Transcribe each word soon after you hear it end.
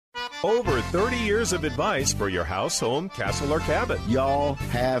Over 30 years of advice for your house, home, castle, or cabin. Y'all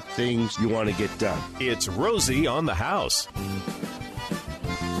have things you want to get done. It's Rosie on the House.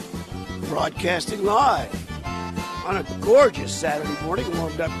 Broadcasting live on a gorgeous Saturday morning.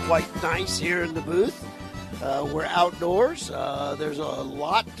 Warmed up quite nice here in the booth. We're outdoors. There's a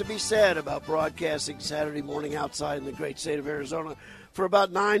lot to be said about broadcasting Saturday morning outside in the great state of Arizona for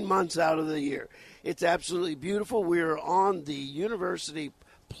about 9 months out of the year. It's absolutely beautiful. We're on the University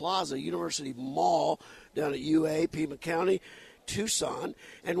Plaza, University Mall down at UA, Pima County, Tucson,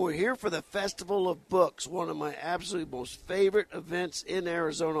 and we're here for the Festival of Books, one of my absolute most favorite events in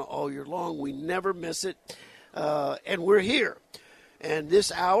Arizona all year long. We never miss it, and we're here. And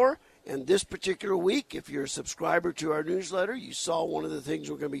this hour and this particular week, if you're a subscriber to our newsletter, you saw one of the things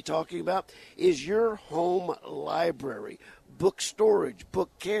we're going to be talking about is your home library, book storage, book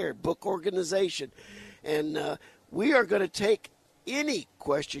care, book organization. And we are going to take any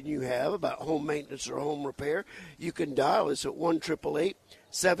question you have about home maintenance or home repair. You can dial us at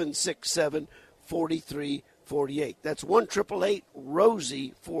 1-888-767-4348. That's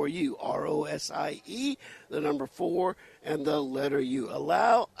 1-888-ROSIE for you, ROSIE, the number 4 and the letter U.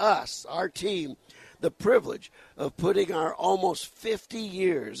 Allow us, our team, the privilege of putting our almost 50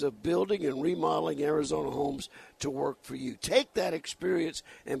 years of building and remodeling Arizona homes to work for you. Take that experience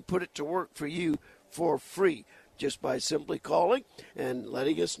and put it to work for you for free, just by simply calling and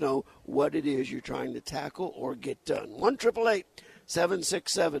letting us know what it is you're trying to tackle or get done.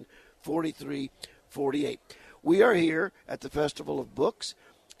 1-888-767-4348. We are here at the Festival of Books,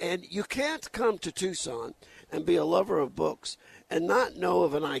 and you can't come to Tucson and be a lover of books and not know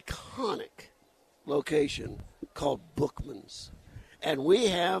of an iconic location called Bookman's. And we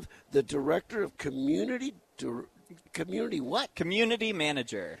have the director of community what? Community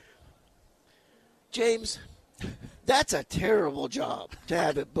manager. James, that's a terrible job to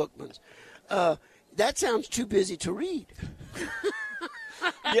have at Bookman's. That sounds too busy to read.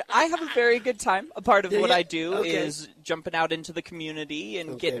 Yeah, I have a very good time. A part of what I do Okay. is jumping out into the community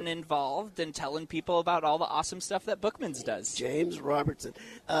and getting involved and telling people about all the awesome stuff that Bookman's does. James Robertson.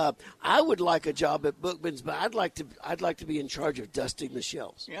 I would like a job at Bookman's, but I'd like to be in charge of dusting the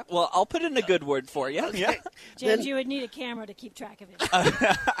shelves. Yeah. Well, I'll put in a good word for you. Okay. Yeah. James, you would need a camera to keep track of it.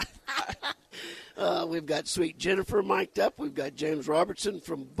 We've got sweet Jennifer mic'd up. We've got James Robertson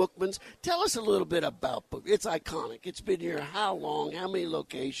from Bookman's. Tell us a little bit about Book. It's iconic. It's been here how long? How many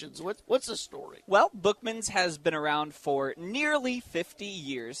locations? What's the story? Well, Bookman's has been around for nearly 50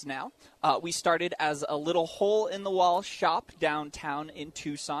 years now. We started as a little hole-in-the-wall shop downtown in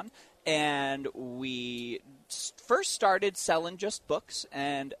Tucson, and we first started selling just books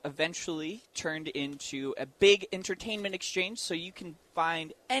and eventually turned into a big entertainment exchange, so you can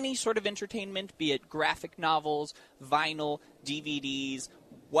find any sort of entertainment, be it graphic novels, vinyl, DVDs,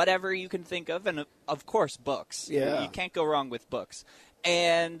 whatever you can think of, and of course books. Yeah. You can't go wrong with books.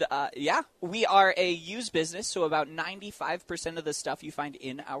 And, we are a used business, so about 95% of the stuff you find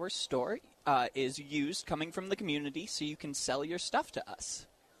in our store is used, coming from the community, so you can sell your stuff to us.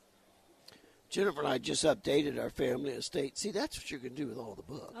 Jennifer and I just updated our family estate. See, that's what you're going to do with all the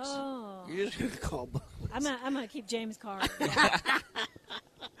books. Oh. You're just going to call Bookman's. I'm going to keep James' card.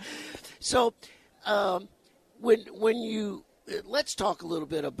 So, when you let's talk a little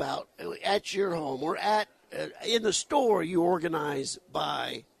bit about at your home or in the store. You organize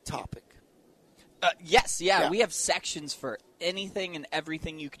by topic. Yes, Yeah. we have sections for anything and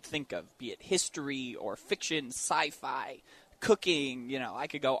everything you could think of, be it history or fiction, sci-fi, cooking. I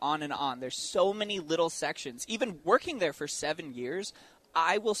could go on and on. There's so many little sections. Even working there for 7 years,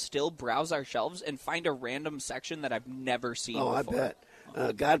 I will still browse our shelves and find a random section that I've never seen before. I bet.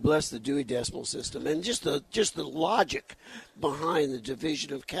 God bless the Dewey Decimal System and just the logic behind the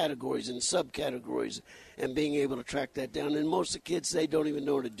division of categories and subcategories and being able to track that down. And most of the kids, they don't even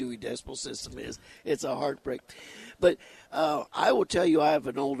know what a Dewey Decimal System is. It's a heartbreak. But I will tell you, I have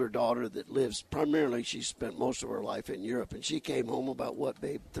an older daughter that lives primarily, she spent most of her life in Europe, and she came home about,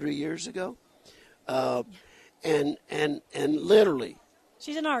 3 years ago? And literally.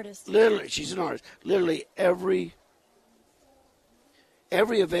 She's an artist. Literally, she's an artist. Literally every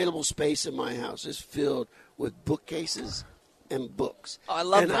available space in my house is filled with bookcases and books. Oh, I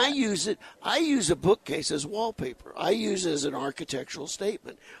love that. And I use a bookcase as wallpaper. I use it as an architectural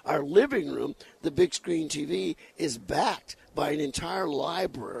statement. Our living room, the big screen TV, is backed by an entire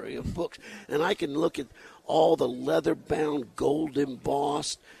library of books. And I can look at all the leather-bound, gold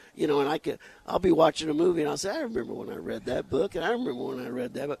embossed, and I'll be watching a movie and I'll say, I remember when I read that book, and I remember when I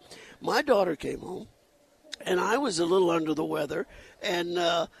read that book. My daughter came home, and I was a little under the weather, and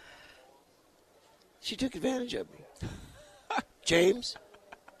she took advantage of me. James,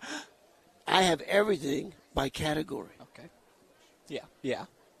 I have everything by category. Okay. Yeah.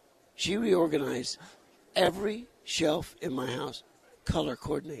 She reorganized every shelf in my house, color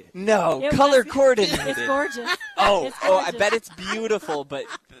coordinated. No, It color was- coordinated. It's gorgeous. Oh, It's I gorgeous. bet it's beautiful, but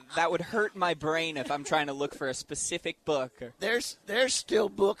that would hurt my brain if I'm trying to look for a specific book. There's still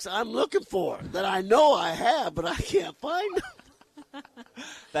books I'm looking for that I know I have, but I can't find them.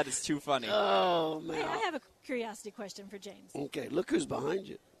 That is too funny. Oh, Hey, I man. have a curiosity question for James. Okay, look who's behind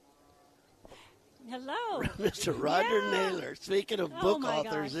you. Hello. Mr. Roger Yeah. Naylor. Speaking of Oh, book my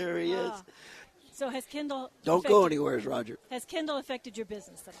authors, gosh. there he is. Ah. So has Kindle Don't go anywhere, Roger. Has Kindle affected your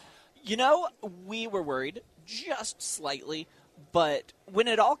business at all? You know, we were worried just slightly, but when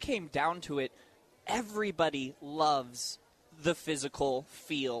it all came down to it, everybody loves the physical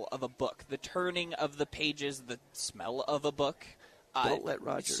feel of a book, the turning of the pages, the smell of a book. Don't let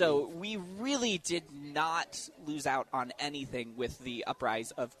Roger So leave. we really did not lose out on anything with the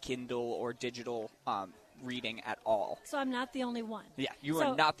uprise of Kindle or digital reading at all. So I'm not the only one. Yeah, you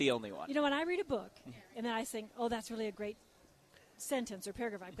So, are not the only one. You know, when I read a book and then I think, oh, that's really a great sentence or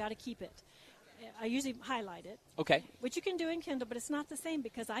paragraph, I've got to keep it. I usually highlight it, Okay. which you can do in Kindle, but it's not the same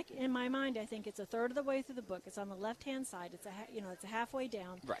because in my mind, I think it's a third of the way through the book. It's on the left-hand side. It's it's a halfway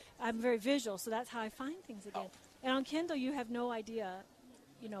down. Right. I'm very visual, so that's how I find things again. Oh. And on Kindle, you have no idea,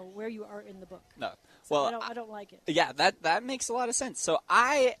 where you are in the book. No. So Well, I don't like it. yeah, that makes a lot of sense. So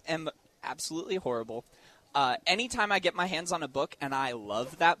I am absolutely horrible. Anytime I get my hands on a book and I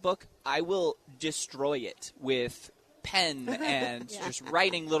love that book, I will destroy it with pen and Yeah. just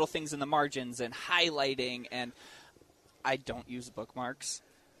writing little things in the margins and highlighting, and I don't use bookmarks.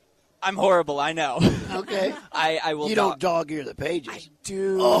 I'm horrible, I know. Okay. I will You don't dog-ear the pages. I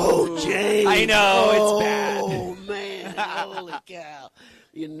do. Oh, James. I know, it's bad. Oh, man. Holy cow.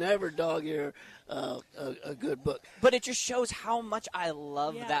 You never dog-ear a good book. But it just shows how much I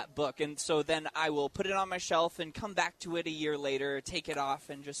love Yeah. that book. And so then I will put it on my shelf and come back to it a year later, take it off,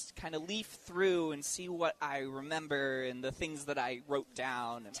 and just kind of leaf through and see what I remember and the things that I wrote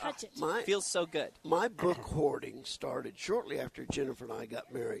down. And, Touch it. My, It feels so good. my book hoarding started shortly after Jennifer and I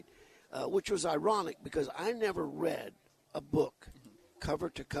got married, which was ironic because I never read a book cover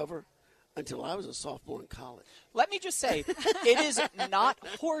to cover until I was a sophomore in college. Let me just say, it is not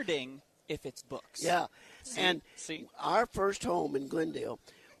hoarding if it's books. Yeah. And See? our first home in Glendale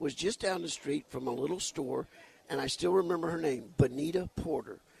was just down the street from a little store, and I still remember her name, Bonita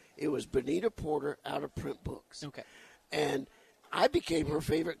Porter. It was Bonita Porter Out of Print Books. Okay. And I became her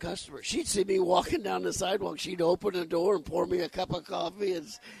favorite customer. She'd see me walking down the sidewalk. She'd open the door and pour me a cup of coffee.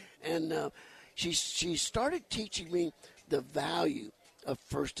 And she started teaching me the value of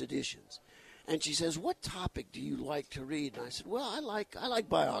first editions. And she says, "What topic do you like to read?" And I said, "Well, I like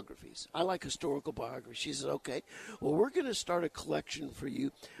biographies. I like historical biographies." She said, "Okay, well, we're going to start a collection for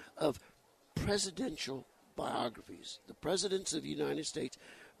you of presidential biographies, the presidents of the United States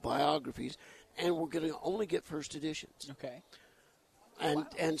biographies, and we're going to only get first editions." Okay.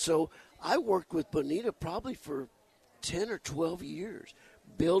 And so I worked with Bonita probably for 10 or 12 years,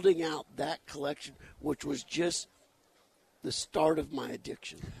 building out that collection, which was just the start of my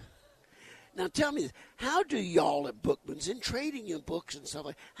addiction. Now tell me, how do y'all at Bookman's, in trading in books and stuff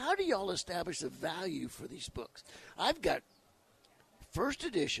like, how do y'all establish a value for these books? I've got first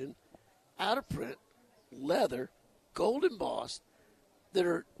edition, out of print, leather, gold embossed, that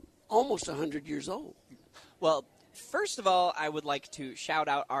are almost 100 years old. Well, first of all, I would like to shout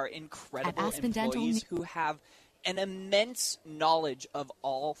out our incredible Aspen Dental employees who have an immense knowledge of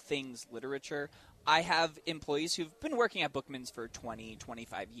all things literature. I have employees who've been working at Bookman's for 20,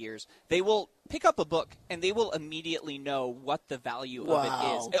 25 years. They will pick up a book, and they will immediately know what the value of it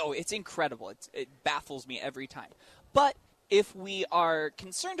is. Oh, it's incredible. It baffles me every time. But if we are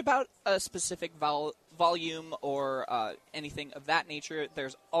concerned about a specific volume or anything of that nature,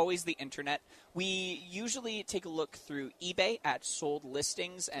 there's always the internet. We usually take a look through eBay at sold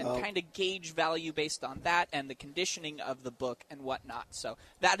listings and kind of gauge value based on that and the conditioning of the book and whatnot. So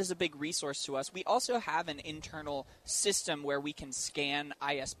that is a big resource to us. We also have an internal system where we can scan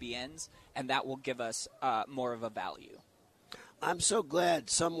ISBNs, and that will give us more of a value. I'm so glad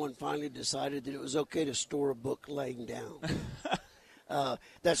someone finally decided that it was okay to store a book laying down.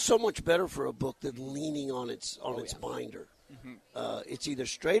 That's so much better for a book than leaning on its binder. It's either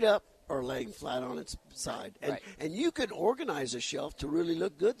straight up or laying flat on its side. And, Right. and you can organize a shelf to really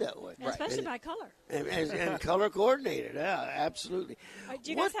look good that way. And especially by color. And color coordinated. Yeah, absolutely. Do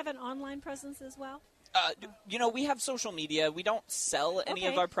you guys have an online presence as well? We have social media. We don't sell any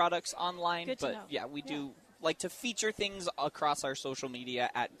of Okay. our products online, Good to but know. yeah, we do like to feature things across our social media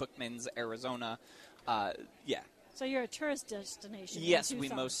at Bookman's Arizona. So you're a tourist destination. Yes, in we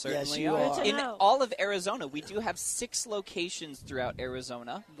Tucson. most certainly you are. are. In know. all of Arizona, we do have 6 locations throughout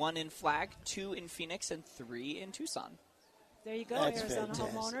Arizona, 1 in Flag, 2 in Phoenix, and 3 in Tucson. There you go, That's Arizona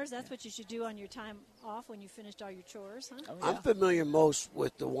fantastic. homeowners. That's what you should do on your time off when you finished all your chores, huh? Oh, yeah. I'm familiar most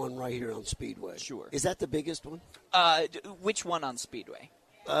with the one right here on Speedway. Sure. Is that the biggest one? Which one on Speedway?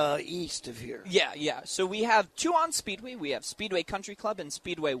 East of here. Yeah. So we have 2 on Speedway. We have Speedway Country Club and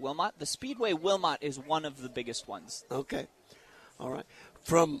Speedway Wilmot. The Speedway Wilmot is one of the biggest ones. Okay. All right.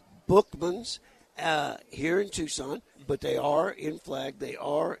 From Bookman's here in Tucson, but they are in Flag. They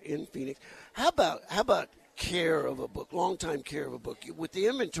are in Phoenix. How about care of a book, long-time care of a book? With the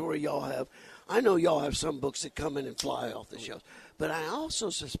inventory y'all have, I know y'all have some books that come in and fly off the shelves, but I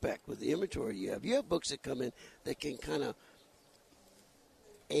also suspect with the inventory you have books that come in that can kind of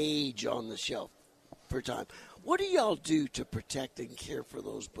age on the shelf for time. What do y'all do to protect and care for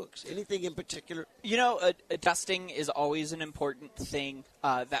those books? Anything in particular? You know, dusting is always an important thing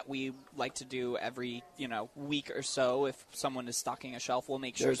that we like to do every, week or so. If someone is stocking a shelf, we'll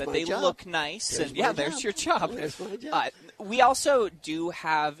make sure There's that my they job. look nice. There's And my there's job. your job. There's my job. We also do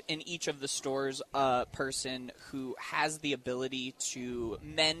have in each of the stores a person who has the ability to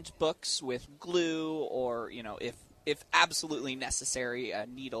mend books with glue or, if absolutely necessary, a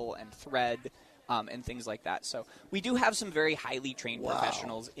needle and thread. And things like that. So we do have some very highly trained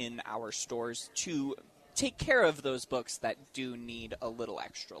professionals in our stores to take care of those books that do need a little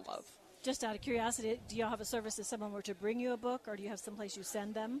extra love. Just out of curiosity, do y'all have a service if someone were to bring you a book, or do you have someplace you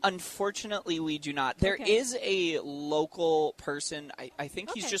send them? Unfortunately, we do not. There is a local person, I think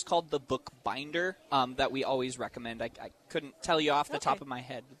he's just called the book binder, that we always recommend. I couldn't tell you off the top of my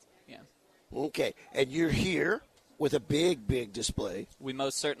head. Yeah. Okay, and you're here with a big display. We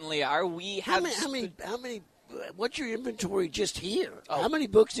most certainly are. We have How many? What's your inventory just here? Oh. How many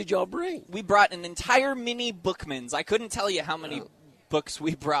books did y'all bring? We brought an entire mini Bookman's. I couldn't tell you how many books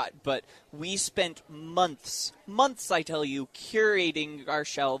we brought, but we spent months, I tell you, curating our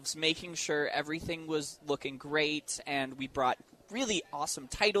shelves, making sure everything was looking great, and we brought really awesome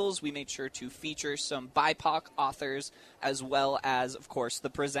titles. We made sure to feature some BIPOC authors as well as, of course, the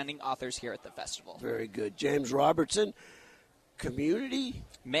presenting authors here at the festival. Very good. James Robertson, community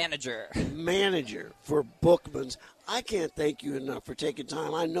manager for Bookman's. I can't thank you enough for taking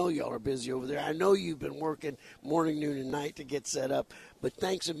time. I know y'all are busy over there. I know you've been working morning, noon, and night to get set up, but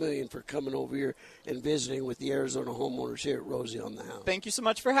thanks a million for coming over here and visiting with the Arizona homeowners here at Rosie on the House. Thank you so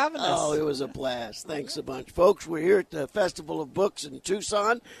much for having us. Oh, it was a blast. Thanks a bunch. Folks, we're here at the Festival of Books in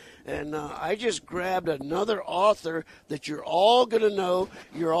Tucson, and I just grabbed another author that you're all going to know,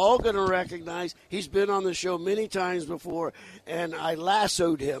 you're all going to recognize. He's been on the show many times before, and I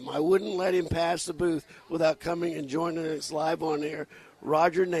lassoed him. I wouldn't let him pass the booth without coming and joining us live on air.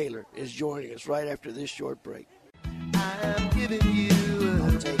 Roger Naylor is joining us right after this short break. I'm giving you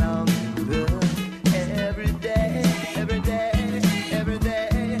every day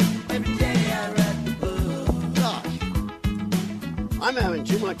I write the book. Gosh, I'm having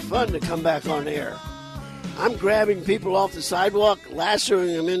too much fun to come back on air. I'm grabbing people off the sidewalk,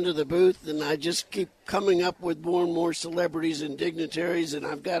 lassoing them into the booth, and I just keep coming up with more and more celebrities and dignitaries, and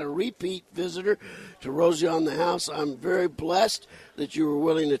I've got a repeat visitor to Rosie on the House. I'm very blessed that you were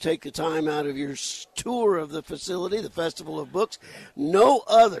willing to take the time out of your tour of the facility, the Festival of Books. No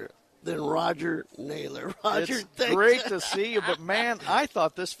other than Roger Naylor. Roger, It's thanks. great to see you, but man, I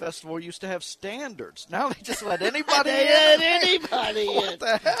thought this festival used to have standards. Now they just let anybody They in. let anybody in. What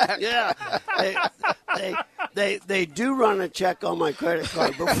the heck? Yeah, they do run a check on my credit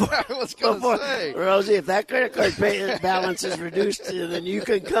card before. I was going to say. Rosie, if that credit card balance is reduced, then you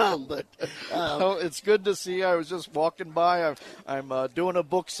can come. But Oh, it's good to see you. I was just walking by. I'm doing a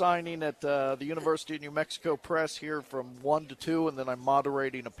book signing at the University of New Mexico Press here from 1 to 2, and then I'm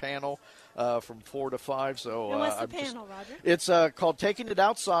moderating a panel from 4 to 5. So And what's the panel, Roger? It's called Taking It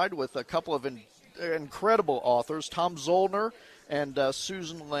Outside with a couple of incredible authors, Tom Zollner and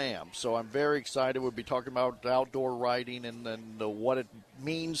Susan Lamb. So I'm very excited. We'll be talking about outdoor writing and what it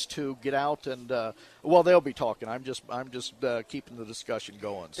means to get out and well, they'll be talking. I'm just keeping the discussion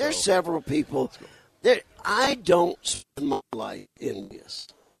going. So. there's several people that I don't spend my life envious,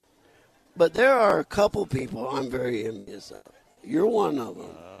 but there are a couple people I'm very envious of. You're one of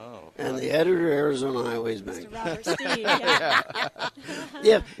them. And the editor of Arizona Highways Bank. Mr. Robert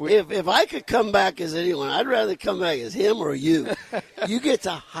Steve. If I could come back as anyone, I'd rather come back as him or you. You get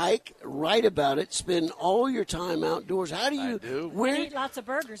to hike, write about it, spend all your time outdoors. How do you? I do. Where And eat lots of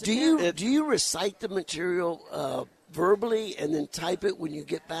burgers. do you recite the material verbally and then type it when you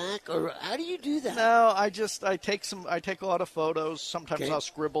get back, or how do you do that? No, I take a lot of photos. Sometimes Okay. I'll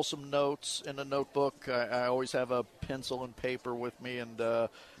scribble some notes in a notebook. I always have a pencil and paper with me, and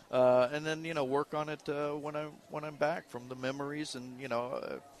then work on it when I'm back from the memories. And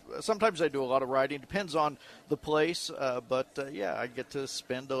sometimes I do a lot of writing. Depends on the place, but I get to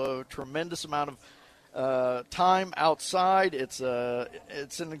spend a tremendous amount of time outside. It's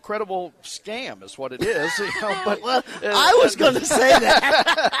an incredible scam, is what it is. But I was going to say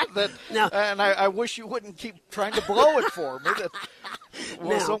that. Now, and I wish you wouldn't keep trying to blow it for me.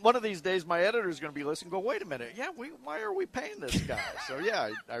 So one of these days, my editor is going to be listening. And go, wait a minute. Yeah, why are we paying this guy? So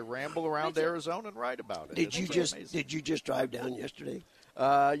I ramble around Arizona and write about it. Did you just drive down yesterday?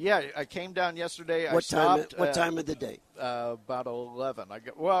 I came down yesterday. What time of the day? About 11.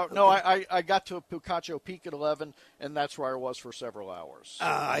 I got to Picacho Peak at 11, and that's where I was for several hours.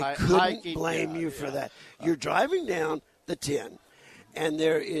 I couldn't blame you for that. You're driving down the 10, and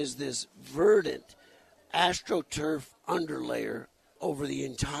there is this verdant AstroTurf underlayer over the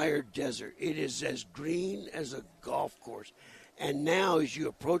entire desert. It is as green as a golf course. And now as you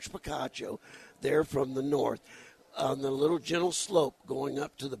approach Picacho, there from the north, on the little gentle slope going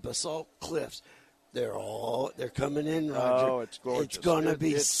up to the basalt cliffs, they're coming in, Roger. Oh, it's gorgeous. It's going to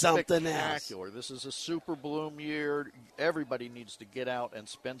be something spectacular. else. This is a super bloom year. Everybody needs to get out and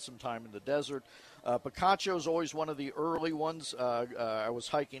spend some time in the desert. Picacho is always one of the early ones. I was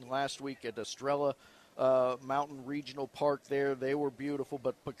hiking last week at Estrella Mountain Regional Park there. They were beautiful,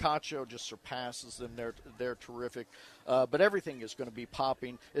 but Picacho just surpasses them. They're terrific. But everything is going to be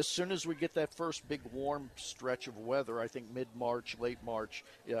popping. As soon as we get that first big warm stretch of weather, I think mid-March, late March,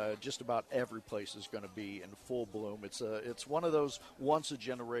 just about every place is going to be in full bloom. It's one of those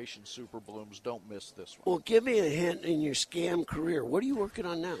once-a-generation super blooms. Don't miss this one. Well, give me a hint in your scam career. What are you working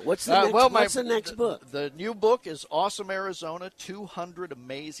on now? What's the next book? The new book is Awesome Arizona, 200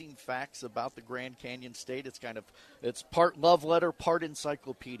 Amazing Facts About the Grand Canyon State. It's part love letter, part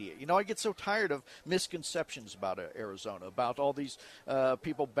encyclopedia. I get so tired of misconceptions about Arizona, about all these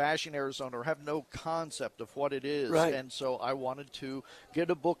people bashing Arizona or have no concept of what it is. Right. And so I wanted to get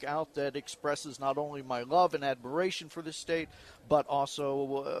a book out that expresses not only my love and admiration for the state, but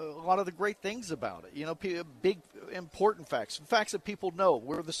also a lot of the great things about it. Big, important facts that people know.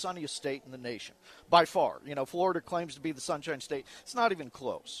 We're the sunniest state in the nation, by far. Florida claims to be the Sunshine State. It's not even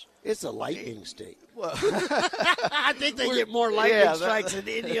close. It's a lightning state. Well, I think they get more lightning strikes than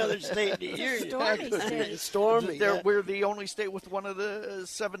any other state in the year. Stormy state. Stormy. We're the only state with one of the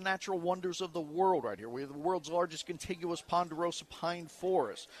 7 natural wonders of the world right here. We're the world's largest contiguous ponderosa pine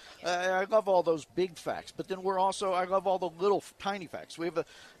forest. I love all those big facts, but then I love all the little tiny facts. We have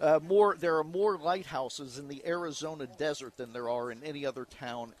there are more lighthouses in the Arizona desert than there are in any other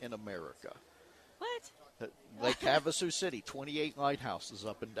town in America. What? Lake Havasu City, 28 lighthouses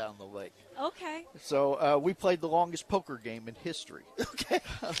up and down the lake. Okay. So we played the longest poker game in history. Okay.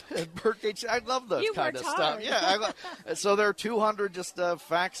 I love those You kind of worked stuff. hard. Yeah. So there are 200 just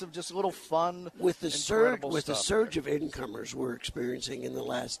facts of just little fun. With the stuff. surge of incomers we're experiencing in the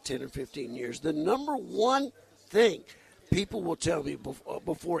last 10 or 15 years, the number one thing people will tell me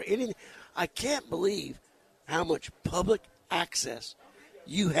before anything, I can't believe how much public access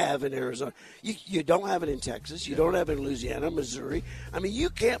you have in Arizona. You don't have it in Texas. You don't have it in Louisiana, Missouri. I mean,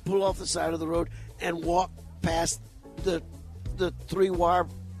 you can't pull off the side of the road and walk past the 3-wire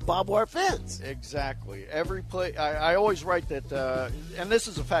barbed wire fence. Exactly. Every place. I always write that, and this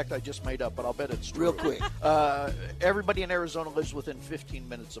is a fact I just made up, but I'll bet it's true. Real quick. Everybody in Arizona lives within 15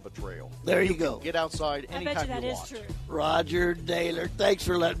 minutes of a trail. There you go. Get outside I anytime bet you that you is want. true. Roger Naylor, thanks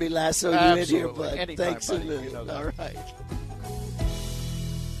for letting me lasso you in here, bud. Anytime, Thanks buddy. a million. You know that. All right.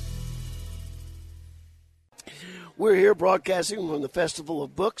 We're here broadcasting from the Festival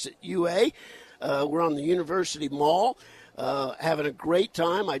of Books at UA. We're on the University Mall, having a great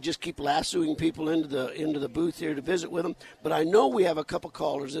time. I just keep lassoing people into the booth here to visit with them. But I know we have a couple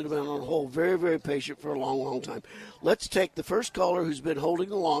callers that have been on hold, very, very patient for a long, long time. Let's take the first caller who's been holding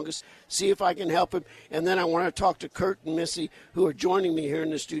the longest, see if I can help him, and then I want to talk to Kurt and Missy, who are joining me here in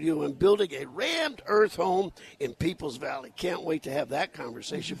the studio and building a rammed earth home in Peoples Valley. Can't wait to have that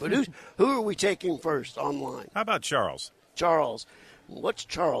conversation. But who are we taking first online? How about Charles? Charles. What's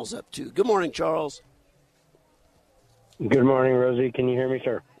Charles up to? Good morning, Charles. Good morning, Rosie. Can you hear me,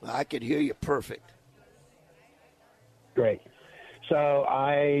 sir? I could hear you perfect. Great. So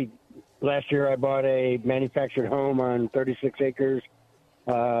last year I bought a manufactured home on 36 acres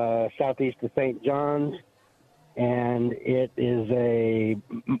southeast of St. John's, and it is a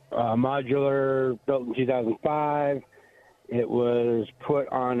modular, built in 2005. It was put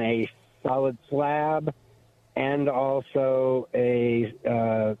on a solid slab and also a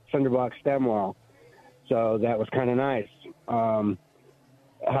cinder block stem wall. So that was kind of nice.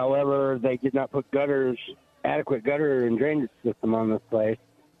 However, they did not put adequate gutter and drainage system on this place.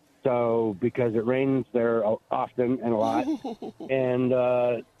 So because it rains there often and a lot, and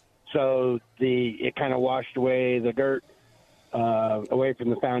so it kind of washed away the dirt away from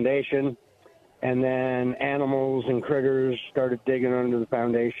the foundation, and then animals and critters started digging under the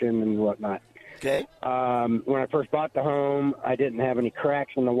foundation and whatnot. Okay. When I first bought the home, I didn't have any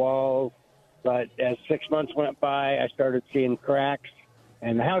cracks in the walls, but as 6 months went by, I started seeing cracks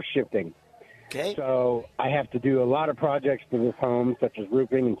and the house shifting. Okay. So I have to do a lot of projects to this home, such as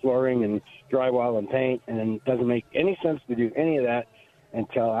roofing and flooring and drywall and paint, and it doesn't make any sense to do any of that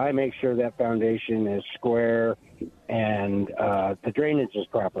until I make sure that foundation is square and the drainage is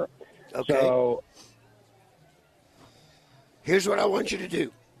proper. Okay. So here's what I want you to do.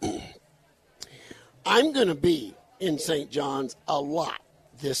 I'm going to be in St. John's a lot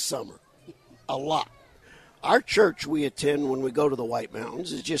this summer. A lot. Our church we attend when we go to the White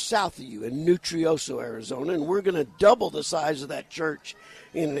Mountains is just south of you in Nutrioso, Arizona, and we're going to double the size of that church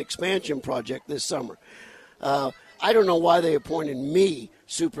in an expansion project this summer. I don't know why they appointed me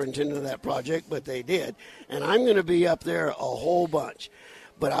superintendent of that project, but they did, and I'm going to be up there a whole bunch.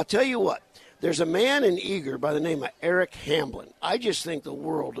 But I'll tell you what, there's a man in Eager by the name of Eric Hamblin. I just think the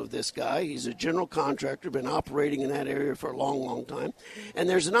world of this guy. He's a general contractor, been operating in that area for a long, long time. And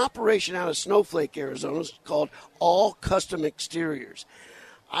there's an operation out of Snowflake, Arizona called All Custom Exteriors.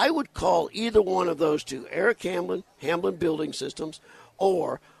 I would call either one of those two, Eric Hamblin, Hamblin Building Systems,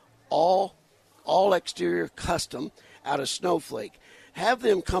 or All Exterior Custom out of Snowflake. Have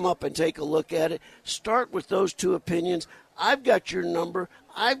them come up and take a look at it. Start with those two opinions. I've got your number.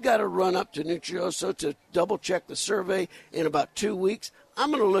 I've got to run up to Nutrioso to double-check the survey in about 2 weeks.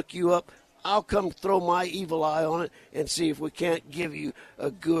 I'm going to look you up. I'll come throw my evil eye on it and see if we can't give you a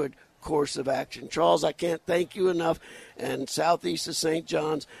good course of action. Charles, I can't thank you enough. And southeast of St.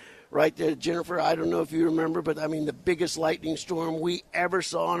 John's, right there, Jennifer, I don't know if you remember, but, I mean, the biggest lightning storm we ever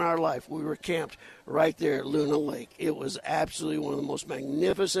saw in our life. We were camped right there at Luna Lake. It was absolutely one of the most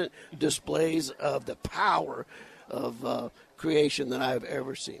magnificent displays of the power of creation that I've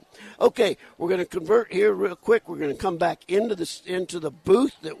ever seen. Okay, we're going to convert here real quick. We're going to come back into the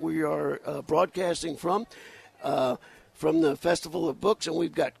booth that we are broadcasting from the Festival of Books, and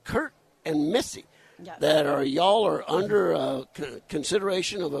we've got Kurt and Missy. Yes. Y'all are under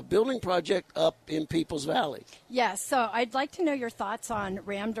consideration of a building project up in Peoples Valley. Yes, so I'd like to know your thoughts on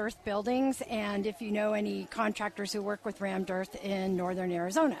rammed earth buildings and if you know any contractors who work with rammed earth in northern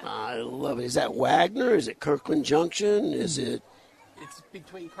Arizona. I love it. Is that Wagner? Is it Kirkland Junction? Is it? It's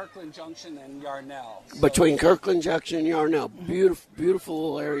between Kirkland Junction and Yarnell. So between Kirkland Junction and Yarnell. Beautiful, beautiful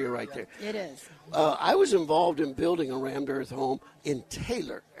little area right there. It is. I was involved in building a rammed earth home in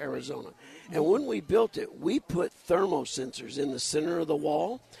Taylor, Arizona. And when we built it, we put thermosensors in the center of the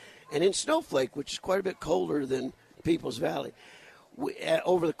wall. And in Snowflake, which is quite a bit colder than Peoples Valley,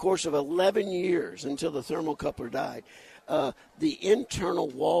 over the course of 11 years until the thermocoupler died, the internal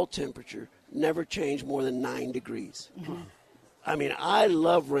wall temperature never changed more than 9 degrees. Mm-hmm. I mean, I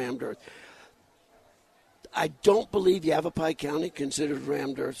love rammed earth. I don't believe Yavapai County considers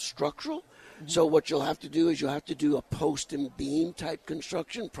rammed earth structural. So what you'll have to do is you'll have to do a post and beam type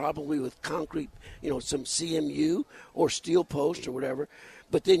construction, probably with concrete, some CMU or steel post or whatever.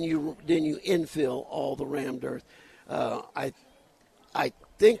 But then you infill all the rammed earth. I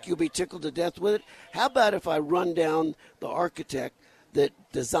think you'll be tickled to death with it. How about if I run down the architect that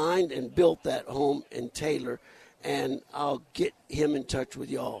designed and built that home in Taylor, and I'll get him in touch with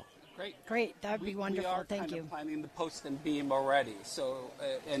y'all. Great. That would be wonderful. Thank you. We are planning the post and beam already, so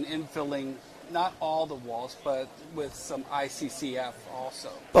and infilling not all the walls, but with some ICCF also.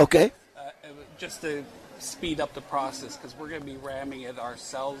 Okay. Just to speed up the process, because we're going to be ramming it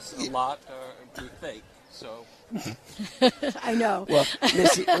ourselves a lot, we think. So. I know. Well,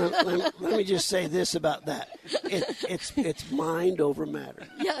 Missy, let me just say this about that. It's mind over matter.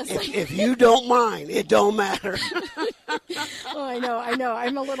 Yes. If you don't mind, it don't matter. Oh, I know.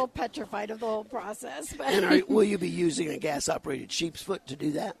 I'm a little petrified of the whole process. But. And will you be using a gas-operated sheep's foot to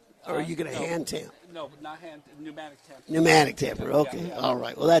do that? Or are you going to hand tamp? No, not hand. Pneumatic tamper. Pneumatic tamper. Okay. Yeah. All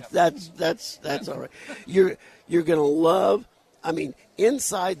right. Well, that's all right. You're going to love. I mean,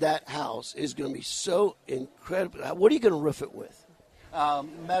 inside that house is going to be so incredible. What are you going to roof it with?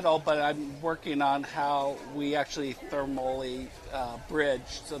 Metal, but I'm working on how we actually thermally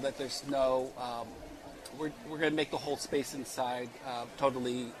bridge so that there's no. We're going to make the whole space inside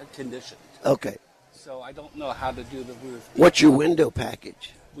totally conditioned. Okay. So I don't know how to do the roof. What's your window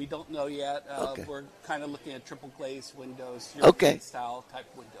package? We don't know yet. Okay. We're kind of looking at triple glazed windows, Okay. European style type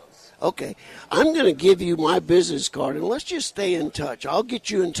windows. Okay. I'm going to give you my business card, and let's just stay in touch. I'll get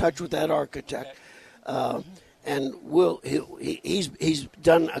you in touch with that architect. And he's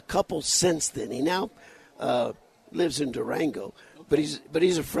done a couple since then. He now lives in Durango, but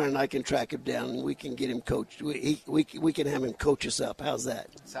he's a friend. I can track him down, and we can get him coached. We can have him coach us up. How's that?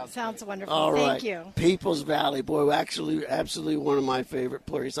 Sounds wonderful. All right. Thank you. People's Valley, boy, actually, absolutely one of my favorite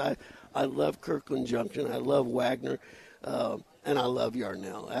places. I love Kirkland Junction. I love Wagner, and I love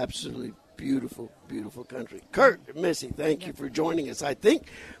Yarnell. Absolutely beautiful, beautiful country. Kurt, Missy, thank you for joining us. I think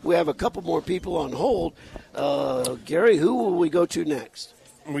we have a couple more people on hold. Gary, who will we go to next?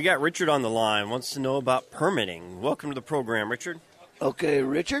 We got Richard on the line, wants to know about permitting. Welcome to the program, Richard. Okay,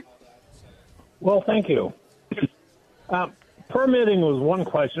 Richard? Well, thank you. Permitting was one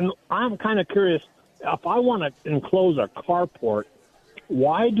question. I'm kind of curious, if I want to enclose a carport,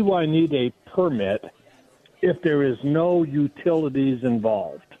 why do I need a permit if there is no utilities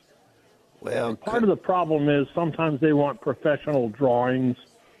involved? Well, and part of the problem is sometimes they want professional drawings,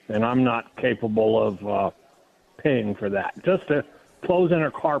 and I'm not capable of paying for that. Just to close in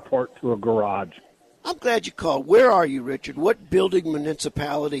a carport to a garage. I'm glad you called. Where are you, Richard? What building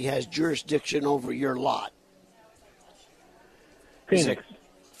municipality has jurisdiction over your lot? Phoenix.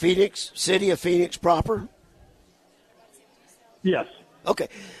 Phoenix? City of Phoenix proper? Yes. Okay.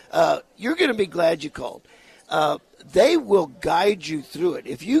 You're going to be glad you called. They will guide you through it.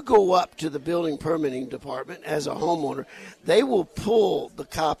 If you go up to the building permitting department as a homeowner, they will pull the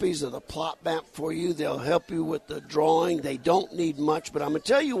copies of the plot map for you. They'll help you with the drawing. They don't need much, but I'm going to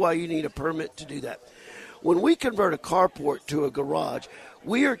tell you why you need a permit to do that. When we convert a carport to a garage,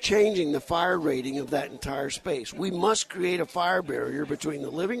 we are changing the fire rating of that entire space. We must create a fire barrier between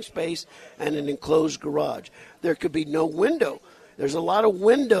the living space and an enclosed garage. There could be no window. There's a lot of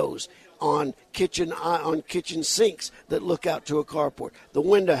windows on kitchen sinks that look out to a carport. The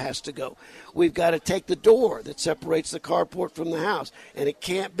window has to go. We've got to take the door that separates the carport from the house, and it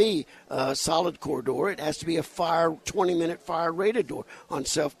can't be a solid core door. It has to be a 20-minute fire rated door on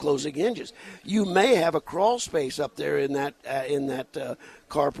self-closing hinges. You may have a crawl space up there in that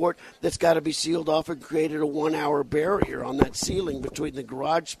carport that's got to be sealed off and created a 1-hour barrier on that ceiling between the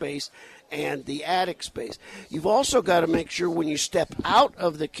garage space and the attic space. You've also got to make sure when you step out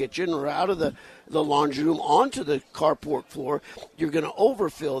of the kitchen or out of the laundry room onto the carport floor, you're going to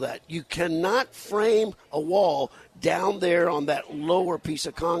overfill that. You cannot frame a wall down there on that lower piece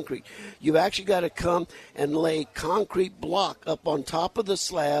of concrete. You've actually got to come and lay concrete block up on top of the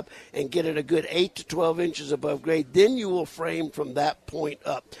slab and get it a good 8 to 12 inches above grade. Then you will frame from that point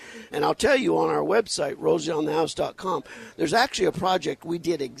up. And I'll tell you, on our website, rosieonthehouse.com, there's actually a project we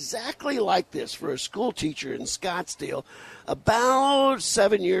did exactly like this for a school teacher in Scottsdale about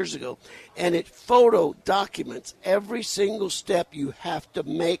 7 years ago. And it photo documents every single step you have to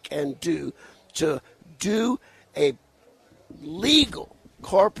make and do to do a legal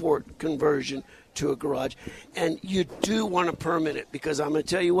carport conversion to a garage. And you do want to permit it, because I'm going to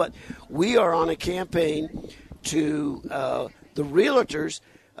tell you what, we are on a campaign to the realtors.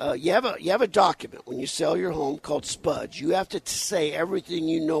 You have a document when you sell your home called SPUDs. You have to say everything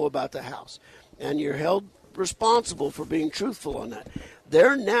you know about the house, and you're held responsible for being truthful on that.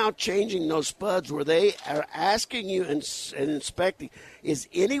 They're now changing those SPUDs where they are asking you and inspecting, is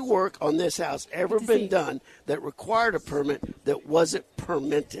any work on this house ever been done that required a permit that wasn't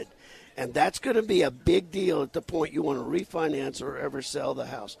permitted? And that's going to be a big deal at the point you want to refinance or ever sell the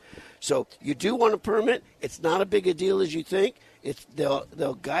house. So you do want a permit. It's not a big a deal as you think.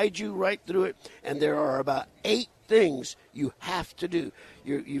 They'll guide you right through it, and there are about 8 things you have to do.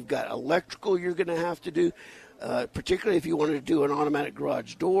 You've got electrical you're going to have to do. Particularly if you wanted to do an automatic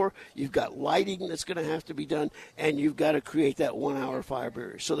garage door, you've got lighting that's going to have to be done, and you've got to create that 1-hour fire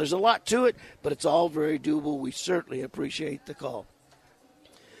barrier. So there's a lot to it, but it's all very doable. We certainly appreciate the call.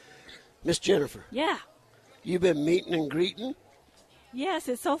 Miss Jennifer. Yeah. You've been meeting and greeting? Yes,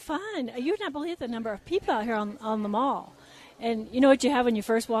 it's so fun. You would not believe the number of people out here on the mall. And you know what you have when you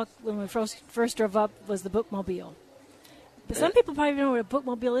first when we first drove up was the bookmobile. But some people probably don't know what a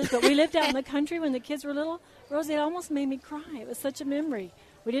bookmobile is, but we lived out in the country when the kids were little. Rosie, it almost made me cry. It was such a memory.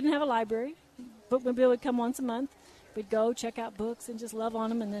 We didn't have a library. Bookmobile would come once a month. We'd go check out books and just love on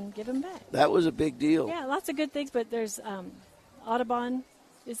them and then give them back. That was a big deal. Yeah, lots of good things, but there's Audubon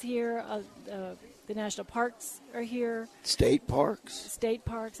is here. The national parks are here. State parks. State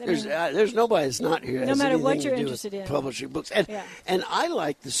parks. I There's mean, there's nobody that's not here. that no has matter what anything you're to do interested with in. publishing books. And Yeah. and I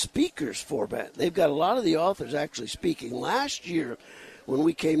like the speakers format. They've got a lot of the authors actually speaking. Last year, when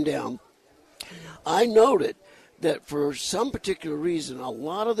we came down, I noted that for some particular reason, a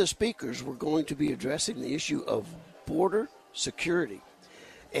lot of the speakers were going to be addressing the issue of border security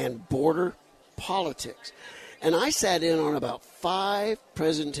and border politics. And I sat in on about 5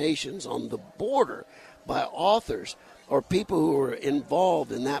 presentations on the border by authors or people who were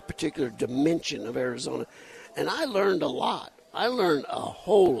involved in that particular dimension of Arizona. And I learned a lot. I learned a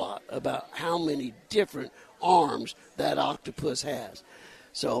whole lot about how many different arms that octopus has.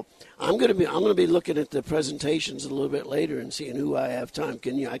 So I'm going to be looking at the presentations a little bit later and seeing who I have time.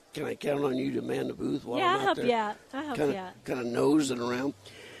 Can I count on you to man the booth while I'm out there? I'll help you out. Kind of nosing around.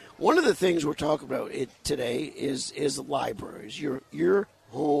 One of the things we're talking about today is libraries. Your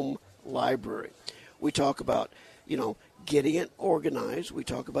home library. We talk about getting it organized. We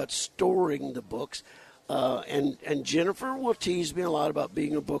talk about storing the books. And Jennifer will tease me a lot about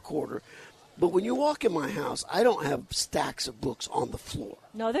being a book hoarder. But when you walk in my house, I don't have stacks of books on the floor.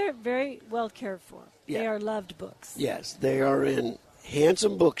 No, they're very well cared for. Yeah. They are loved books. Yes, they are in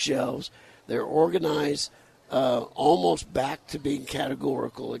handsome bookshelves. They're organized almost back to being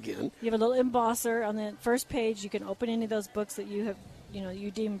categorical again. You have a little embosser on the first page. You can open any of those books that you have,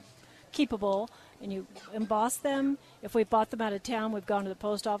 you deem keepable, and you emboss them. If we bought them out of town, we've gone to the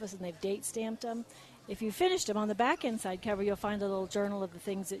post office and they've date stamped them. If you finished them, on the back inside cover, you'll find a little journal of the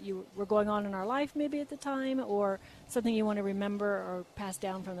things that you were going on in our life maybe at the time, or something you want to remember or pass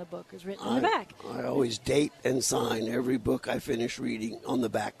down from the book is written on the back. I always date and sign every book I finish reading on the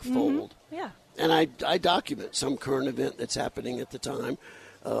back fold. Yeah. And I document some current event that's happening at the time.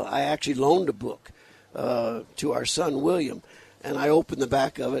 I actually loaned a book to our son, William, and I opened the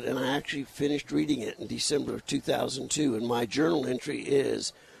back of it, and I actually finished reading it in December of 2002. And my journal entry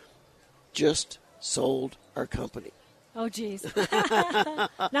is just sold our company. Oh, geez. Not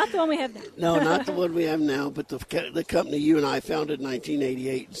the one we have now. No, not the one we have now, but the company you and I founded in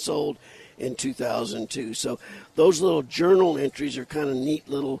 1988 and sold in 2002. So those little journal entries are kind of neat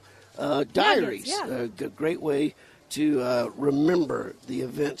little diaries. Yeah. A great way to remember the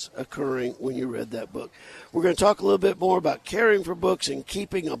events occurring when you read that book. We're going to talk a little bit more about caring for books and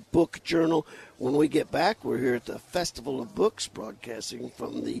keeping a book journal when we get back. We're here at the Festival of Books, broadcasting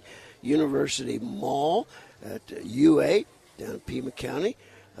from the University Mall at UA down in Pima County,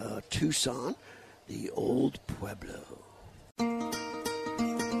 Tucson, the old Pueblo.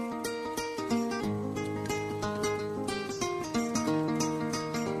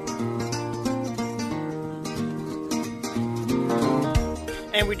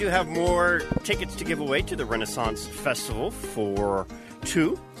 And we do have more tickets to give away to the Renaissance Festival for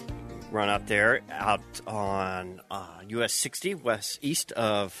 2. Run out there out on US 60 east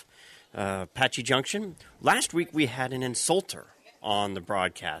of Apache Junction. Last week we had an insulter on the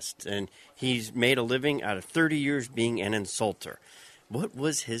broadcast, and he's made a living out of 30 years being an insulter. What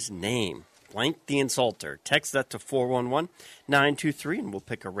was his name? Blank the insulter. Text that to 411-923, and we'll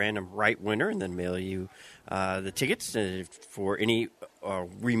pick a random right winner and then mail you the tickets for any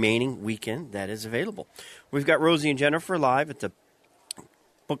remaining weekend that is available. We've got Rosie and Jennifer live at the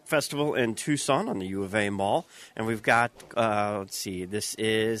Book Festival in Tucson on the U of A Mall, and we've got, this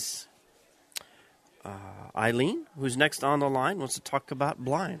is Eileen, who's next on the line, wants to talk about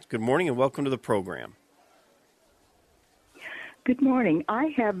blinds. Good morning and welcome to the program. Good morning. I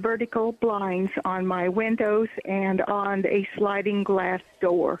have vertical blinds on my windows and on a sliding glass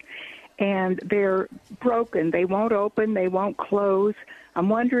door, and they're broken. They won't open. They won't close. I'm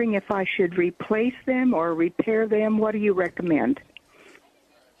wondering if I should replace them or repair them. What do you recommend?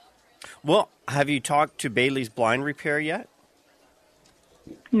 Well, have you talked to Bailey's Blind Repair yet?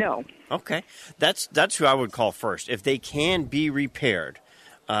 No. Okay. That's who I would call first. If they can be repaired,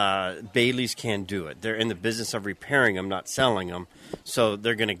 Bailey's can do it. They're in the business of repairing them, not selling them, so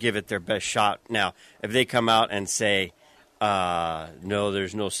they're going to give it their best shot. Now, if they come out and say, no,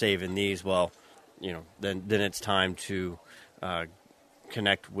 there's no saving these, well, then it's time to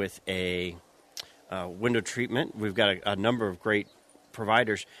connect with a window treatment. We've got a number of great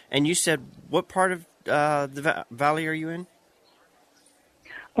providers. And you said, what part of the valley are you in?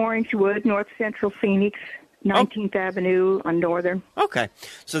 Orangewood, North Central Phoenix, 19th Avenue on Northern. Okay.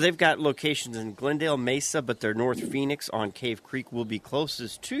 So they've got locations in Glendale, Mesa, but their North Phoenix on Cave Creek will be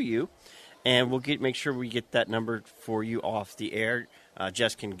closest to you. And we'll make sure we get that number for you off the air.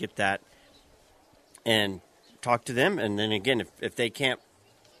 Jess can get that and talk to them. And then again, if they can't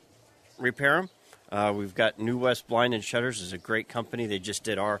repair them, We've got New West Blind and Shutters is a great company. They just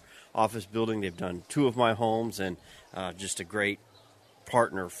did our office building. They've done 2 of my homes, and just a great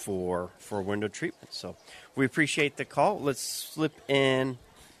partner for window treatment. So we appreciate the call. Let's slip in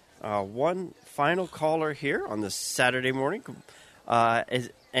one final caller here on this Saturday morning.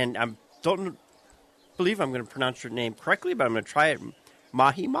 And I don't believe I'm going to pronounce your name correctly, but I'm going to try it.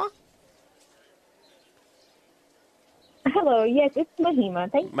 Mahima? Hello. Yes, it's Mahima.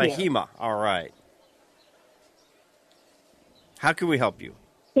 Thank you. Mahima. All right. How can we help you?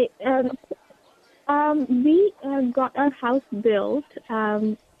 Okay, we got our house built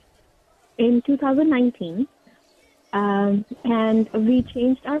in 2019, and we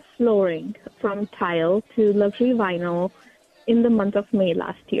changed our flooring from tile to luxury vinyl in the month of May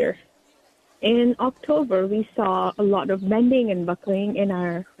last year. In October, we saw a lot of bending and buckling in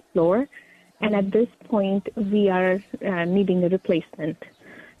our floor, and at this point, we are needing a replacement.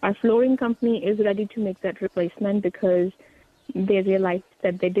 Our flooring company is ready to make that replacement because they realized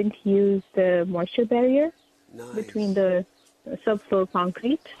that they didn't use the moisture barrier between the subfloor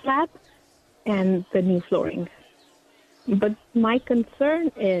concrete slab and the new flooring. But my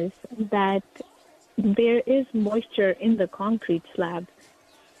concern is that there is moisture in the concrete slab.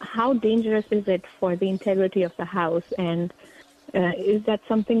 How dangerous is it for the integrity of the house? And is that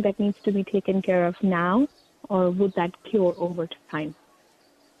something that needs to be taken care of now, or would that cure over time?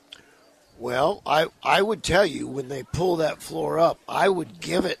 Well, I would tell you when they pull that floor up, I would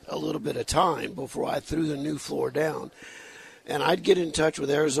give it a little bit of time before I threw the new floor down. And I'd get in touch with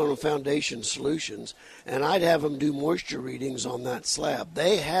Arizona Foundation Solutions, and I'd have them do moisture readings on that slab.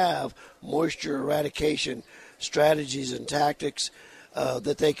 They have moisture eradication strategies and tactics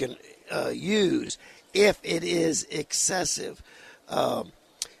that they can use if it is excessive.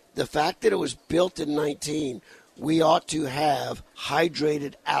 The fact that it was built in 19, we ought to have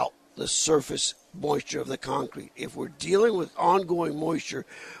hydrated out the surface moisture of the concrete. If we're dealing with ongoing moisture,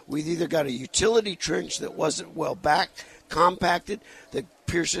 we've either got a utility trench that wasn't well compacted that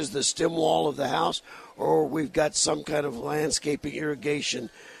pierces the stem wall of the house, or we've got some kind of landscaping irrigation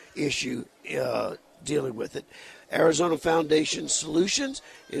issue dealing with it. Arizona Foundation Solutions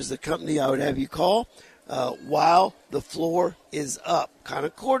is the company I would have you call while the floor is up. Kind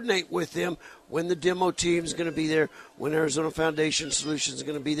of coordinate with them when the demo team is going to be there, when Arizona Foundation Solutions is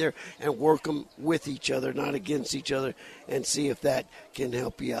going to be there, and work them with each other, not against each other, and see if that can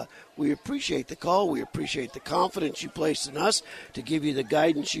help you out. We appreciate the call. We appreciate the confidence you placed in us to give you the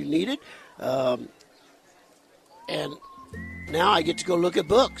guidance you needed. And now I get to go look at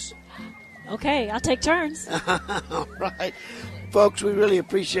books. Okay, I'll take turns. All right. Folks, we really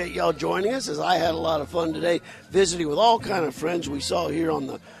appreciate y'all joining us, as I had a lot of fun today visiting with all kind of friends we saw here on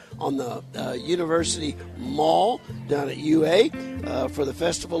the University Mall down at UA for the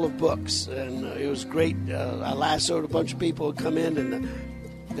Festival of Books. And it was great. I lassoed a bunch of people who come in,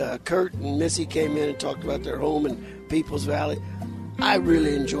 and Kurt and Missy came in and talked about their home in Peoples Valley. I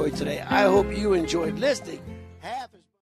really enjoyed today. I hope you enjoyed listening.